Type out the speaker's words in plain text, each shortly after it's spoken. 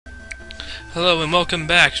Hello and welcome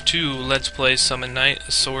back to Let's Play Summon Night,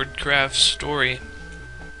 a Swordcraft story.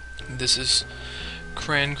 This is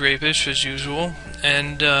CranGrapeish as usual,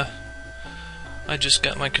 and I just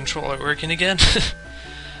got my controller working again.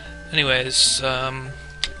 Anyways,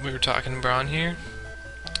 we were talking to Braun here.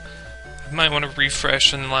 I might want to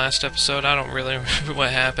refresh in the last episode. I don't really remember what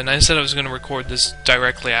happened. I said I was going to record this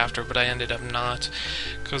directly after, but I ended up not,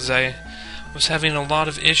 because I was having a lot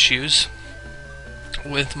of issues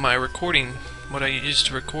with my recording, what I used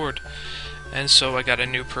to record, and so I got a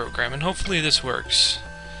new program, and hopefully this works.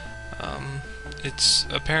 It's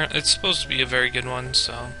supposed to be a very good one,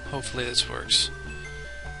 so hopefully this works.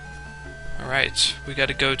 Alright, we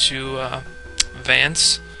gotta go to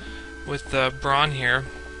Vance with Braun here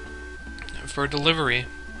for delivery.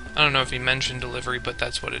 I don't know if he mentioned delivery, but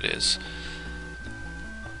that's what it is.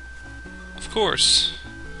 Of course.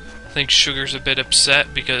 I think Sugar's a bit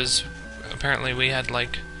upset because apparently we had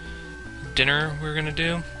like dinner we were gonna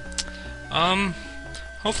do.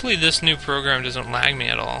 Hopefully this new program doesn't lag me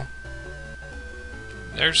at all.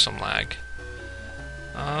 There's some lag.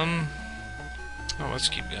 Oh, let's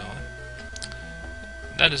keep going.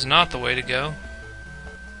 That is not the way to go.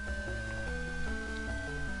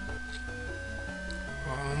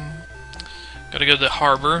 Gotta go to the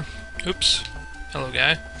harbor. Oops. Hello,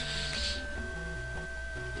 guy.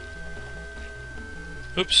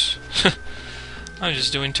 Oops. I'm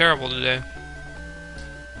just doing terrible today.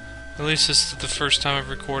 At least this is the first time of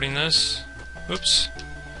recording this. Oops.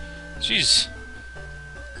 Jeez.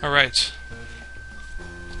 Alright.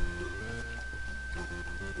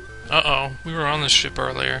 Uh-oh. We were on this ship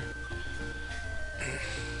earlier.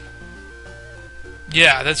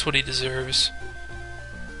 Yeah, that's what he deserves.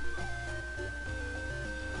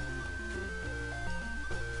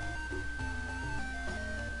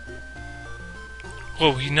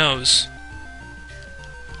 Whoa, he knows.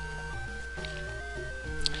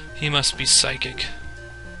 He must be psychic.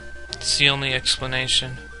 It's the only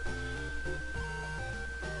explanation.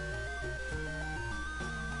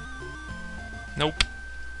 Nope.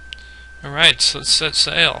 Alright, so let's set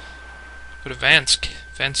sail. Go to Vance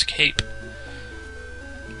Cape.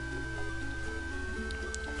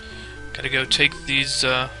 Gotta go take these,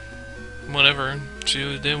 whatever,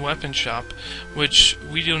 to the weapon shop, which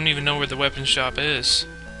we don't even know where the weapon shop is.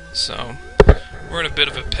 So, we're in a bit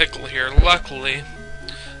of a pickle here. Luckily,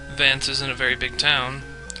 Vance isn't a very big town,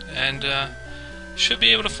 and should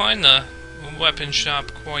be able to find the weapon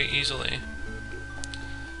shop quite easily.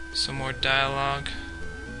 Some more dialogue.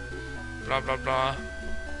 Blah blah blah.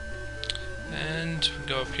 And we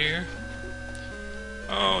go up here.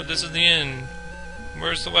 Oh, this is the inn.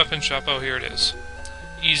 Where's the weapon shop? Oh, here it is.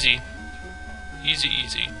 Easy. Easy,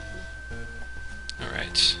 easy.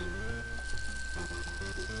 Alright.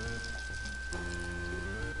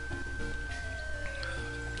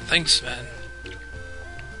 Thanks, man.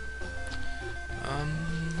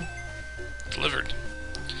 Delivered.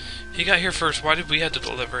 He got here first. Why did we have to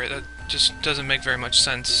deliver it? That just doesn't make very much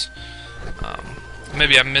sense.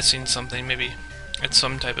 Maybe I'm missing something. Maybe it's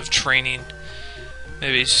some type of training.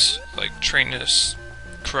 Maybe it's like training us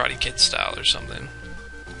Karate Kid style or something.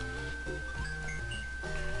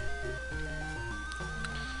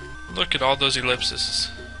 Look at all those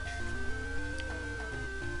ellipses.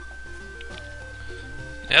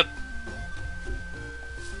 Yep.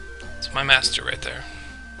 It's my master right there.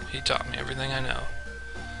 He taught me everything I know.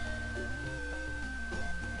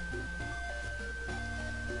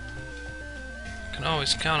 Can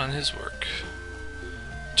always count on his work.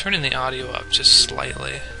 Turning the audio up just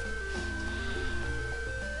slightly.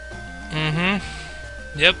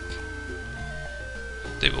 Yep.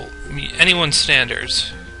 They will meet anyone's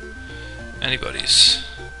standards. Anybody's.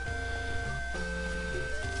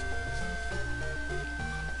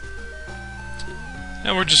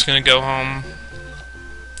 Now we're just gonna go home.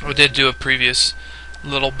 I did do a previous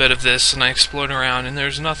little bit of this and I explored around and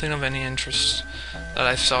there's nothing of any interest that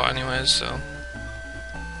I saw anyways, so.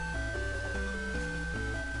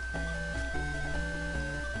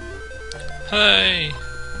 Hey!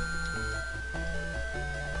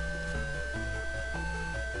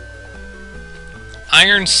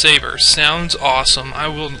 Iron Saber sounds awesome. I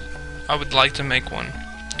would like to make one.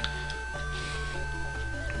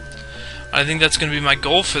 I think that's going to be my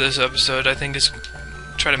goal for this episode. I think is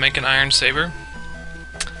try to make an Iron Saber.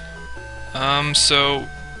 So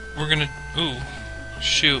we're gonna. Ooh,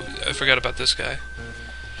 shoot! I forgot about this guy.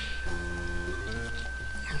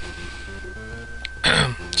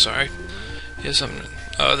 Sorry. He has something.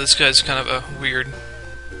 Oh, this guy's kind of a weird.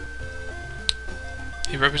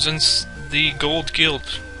 He represents the Gold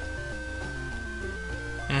Guild.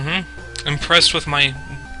 Impressed with my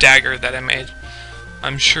dagger that I made.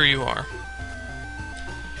 I'm sure you are.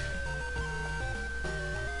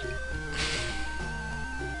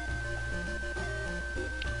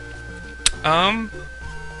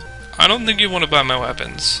 I don't think you want to buy my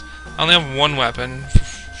weapons. I only have one weapon,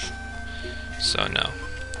 so no.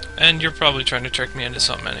 And you're probably trying to trick me into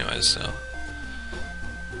something anyways, so.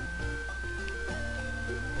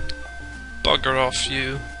 Bugger off,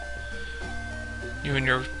 you. You and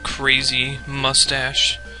your crazy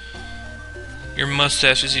mustache. Your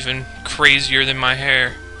mustache is even crazier than my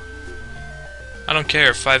hair. I don't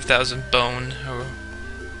care, 5,000 bone, or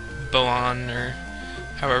boan, or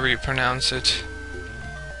however you pronounce it.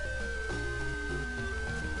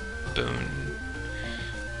 Boone.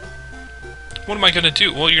 What am I gonna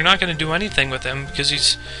do? Well, you're not gonna do anything with him because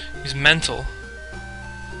he's mental.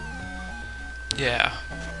 Yeah.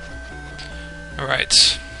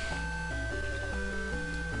 Alright.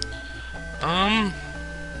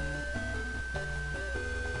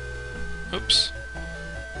 Oops.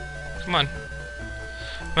 Come on.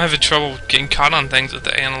 I'm having trouble getting caught on things with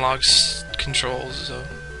the analog controls, so.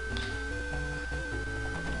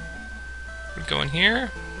 We go in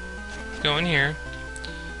here. Go in here.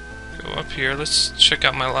 Go up here. Let's check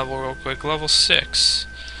out my level real quick. Level 6.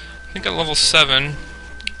 I think at level 7,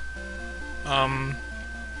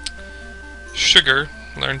 Sugar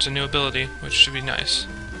learns a new ability, which should be nice.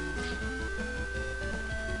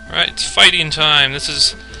 Alright, it's fighting time. This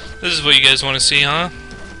is what you guys want to see, huh?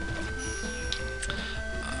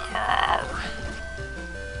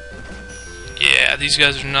 Yeah, these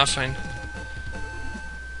guys are nothing.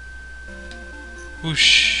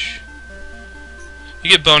 Whoosh. You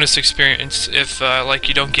get bonus experience if, like,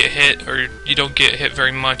 you don't get hit, or you don't get hit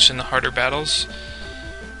very much in the harder battles.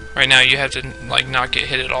 Right now, you have to, like, not get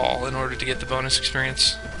hit at all in order to get the bonus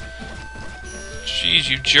experience. Jeez,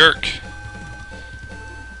 you jerk.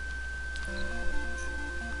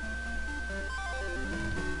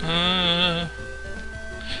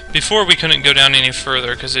 Before we couldn't go down any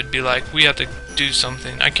further because it'd be like we have to do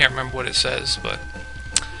something. I can't remember what it says, but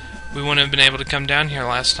we wouldn't have been able to come down here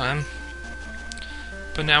last time.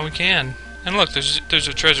 But now we can. And look, there's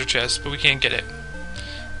a treasure chest, but we can't get it.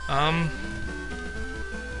 Look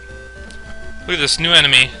at this new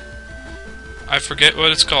enemy. I forget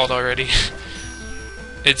what it's called already.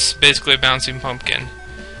 It's basically a bouncing pumpkin.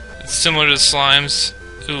 It's similar to the slimes.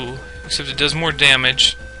 Ooh, except it does more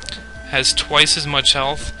damage, has twice as much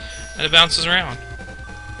health, and it bounces around.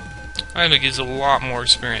 And it gives a lot more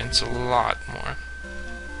experience, a lot more.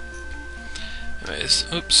 Anyways,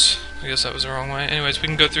 oops, I guess that was the wrong way. Anyways, we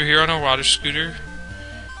can go through here on a water scooter,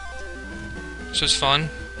 which is fun.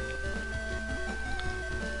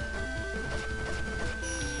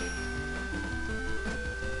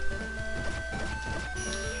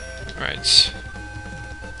 Right.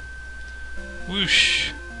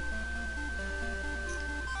 Whoosh.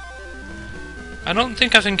 I don't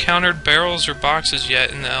think I've encountered barrels or boxes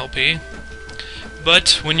yet in the LP,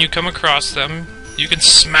 but when you come across them, you can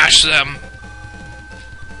smash them.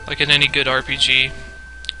 Like in any good RPG,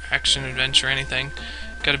 action, adventure, anything.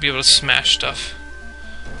 Gotta be able to smash stuff.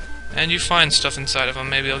 And you find stuff inside of them.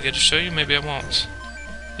 Maybe I'll get to show you, maybe I won't.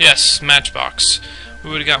 Yes, matchbox. We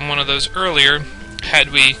would have gotten one of those earlier had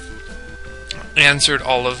we answered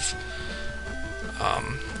all of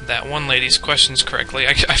that one lady's questions correctly.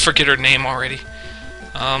 I forget her name already.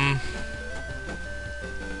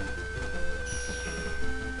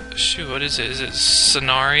 Shoot, what is it? Is it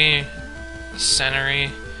Senari?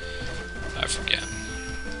 Senari? I forget.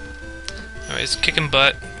 Anyways, kicking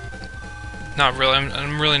butt. Not really.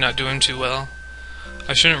 I'm really not doing too well.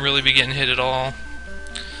 I shouldn't really be getting hit at all.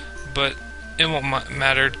 But it won't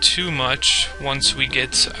matter too much once we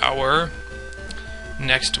get our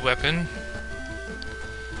next weapon.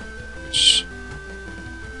 Which...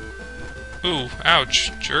 Ooh,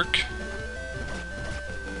 ouch, jerk.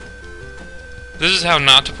 This is how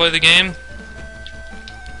not to play the game?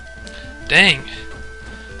 Dang.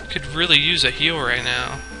 Could really use a heal right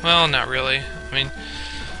now. Well, not really. I mean,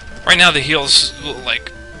 right now the heals will,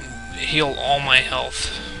 like, heal all my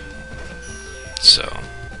health. So,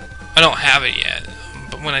 I don't have it yet.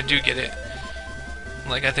 But when I do get it,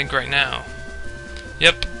 like I think right now.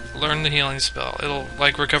 Yep, learn the healing spell. It'll,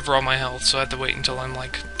 like, recover all my health, so I have to wait until I'm,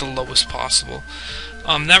 like, the lowest possible.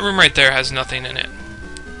 That room right there has nothing in it.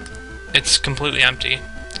 It's completely empty.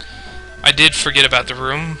 I did forget about the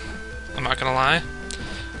room, I'm not gonna lie,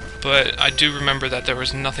 but I do remember that there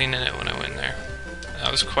was nothing in it when I went there.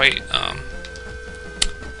 I was quite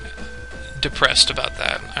depressed about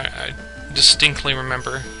that. I distinctly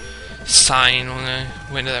remember sighing when I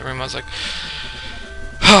went to that room. I was like,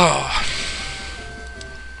 oh.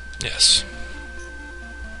 Yes.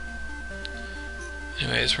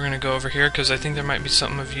 Anyways, we're gonna go over here because I think there might be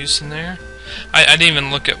something of use in there. I didn't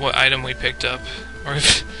even look at what item we picked up. Or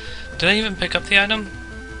if... Did I even pick up the item?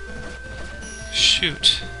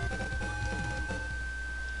 Shoot.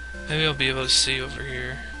 Maybe I'll be able to see over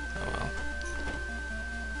here. Oh well.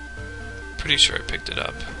 Pretty sure I picked it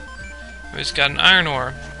up. It's got an iron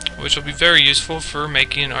ore, which will be very useful for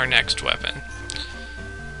making our next weapon.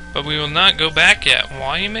 But we will not go back yet.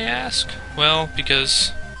 Why, you may ask? Well,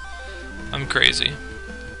 because I'm crazy.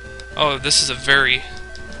 Oh, this is a very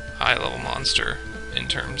high level monster in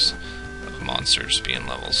terms of monsters being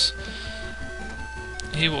levels.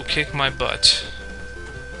 He will kick my butt.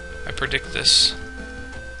 I predict this.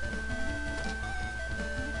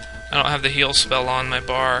 I don't have the heal spell on my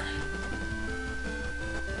bar.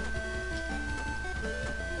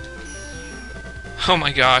 Oh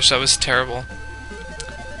my gosh, that was terrible.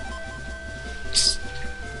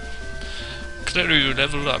 Clearly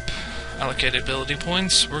leveled up. Allocated ability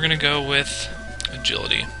points. We're gonna go with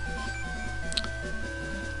agility.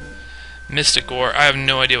 Mystic Ore. I have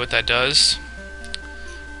no idea what that does.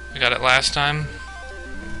 I got it last time.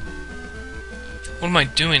 What am I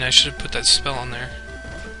doing? I should have put that spell on there.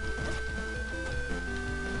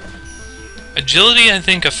 Agility, I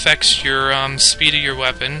think, affects your speed of your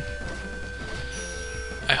weapon.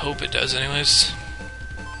 I hope it does, anyways.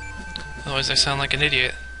 Otherwise, I sound like an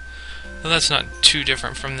idiot. Well, that's not too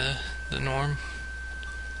different from the norm.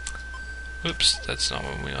 Oops, that's not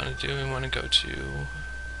what we want to do. We want to go to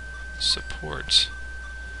support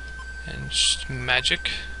and just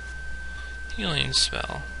magic healing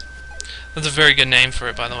spell. That's a very good name for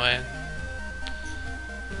it, by the way.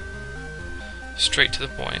 Straight to the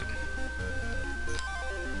point.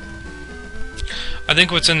 I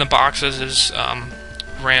think what's in the boxes is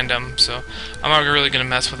random, so I'm not really gonna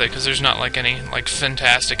mess with it because there's not like any like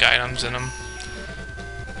fantastic items in them.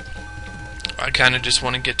 I kind of just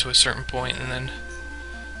want to get to a certain point, and then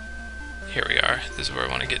here we are. This is where I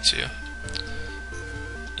want to get to.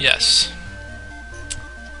 Yes.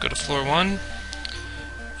 Go to floor 1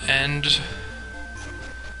 and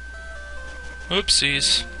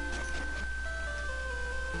oopsies.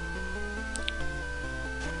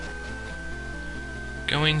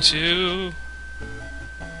 Going to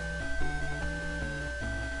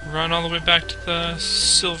run all the way back to the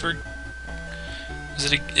silver.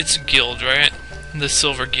 Is it it's a guild, right? The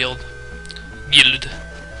silver guild. We're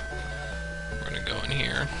gonna go in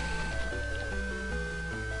here.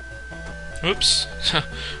 Oops.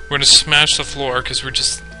 We're gonna smash the floor because we're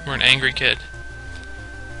an angry kid.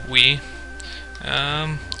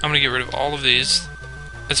 I'm gonna get rid of all of these.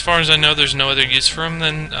 As far as I know, there's no other use for them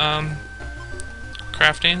than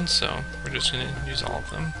crafting, so we're just gonna use all of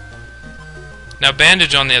them. Now,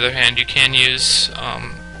 bandage, on the other hand, you can use.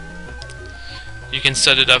 You can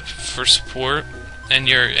set it up for support, and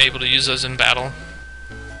you're able to use those in battle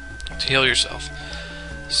to heal yourself.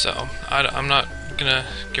 So I'm not gonna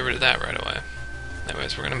get rid of that right away.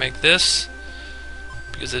 Anyways, we're gonna make this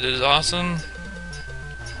because it is awesome.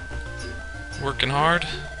 Working hard,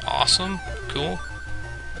 awesome, cool,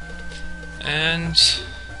 and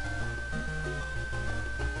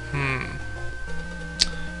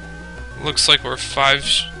looks like we're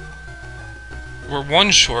we're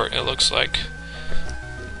 1 short. It looks like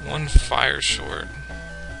 1 fire short.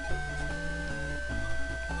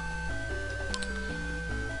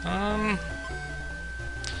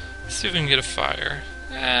 Let's see if we can get a fire.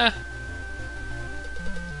 Nah,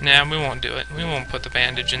 we won't do it. We won't put the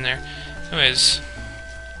bandage in there. Anyways,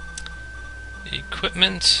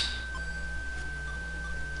 equipment,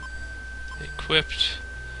 equipped,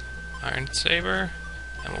 iron saber,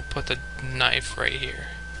 and we'll put the knife right here.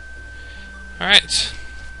 Alright.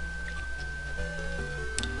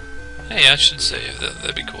 Hey, I should say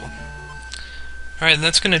that'd be cool. Alright,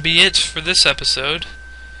 that's going to be it for this episode.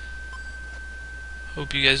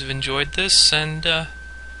 Hope you guys have enjoyed this, and I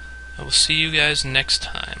will see you guys next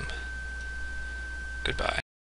time. Goodbye.